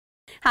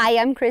Hi,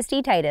 I'm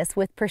Kristy Titus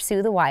with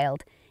Pursue the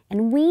Wild,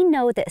 and we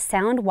know that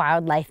sound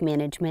wildlife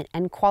management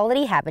and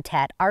quality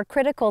habitat are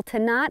critical to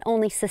not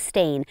only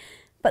sustain,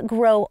 but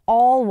grow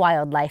all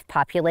wildlife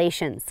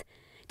populations.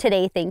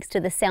 Today, thanks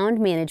to the sound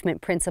management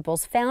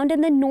principles found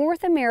in the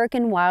North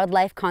American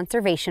Wildlife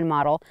Conservation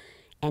Model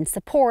and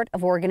support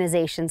of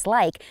organizations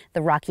like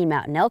the Rocky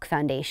Mountain Elk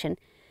Foundation,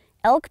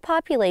 elk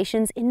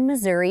populations in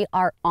Missouri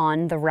are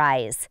on the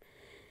rise.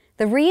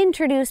 The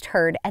reintroduced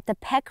herd at the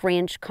Peck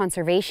Ranch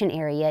Conservation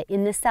Area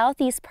in the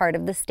southeast part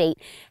of the state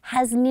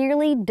has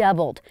nearly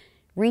doubled,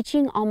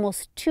 reaching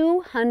almost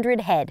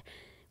 200 head,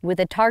 with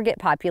a target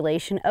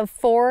population of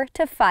 400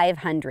 to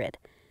 500.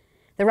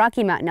 The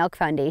Rocky Mountain Elk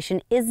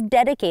Foundation is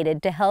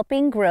dedicated to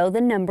helping grow the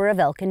number of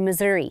elk in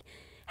Missouri,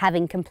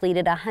 having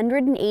completed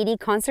 180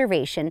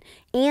 conservation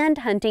and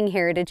hunting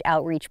heritage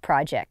outreach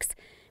projects,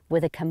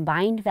 with a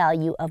combined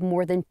value of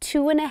more than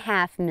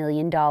 $2.5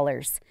 million.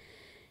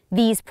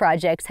 These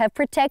projects have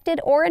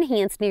protected or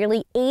enhanced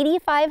nearly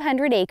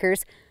 8,500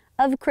 acres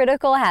of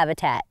critical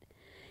habitat.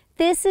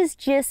 This is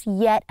just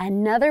yet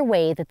another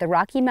way that the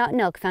Rocky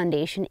Mountain Elk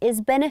Foundation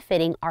is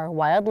benefiting our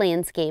wild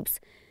landscapes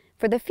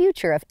for the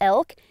future of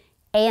elk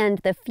and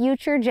the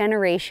future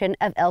generation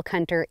of elk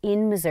hunter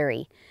in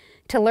Missouri.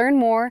 To learn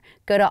more,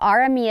 go to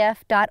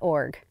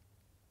rmef.org.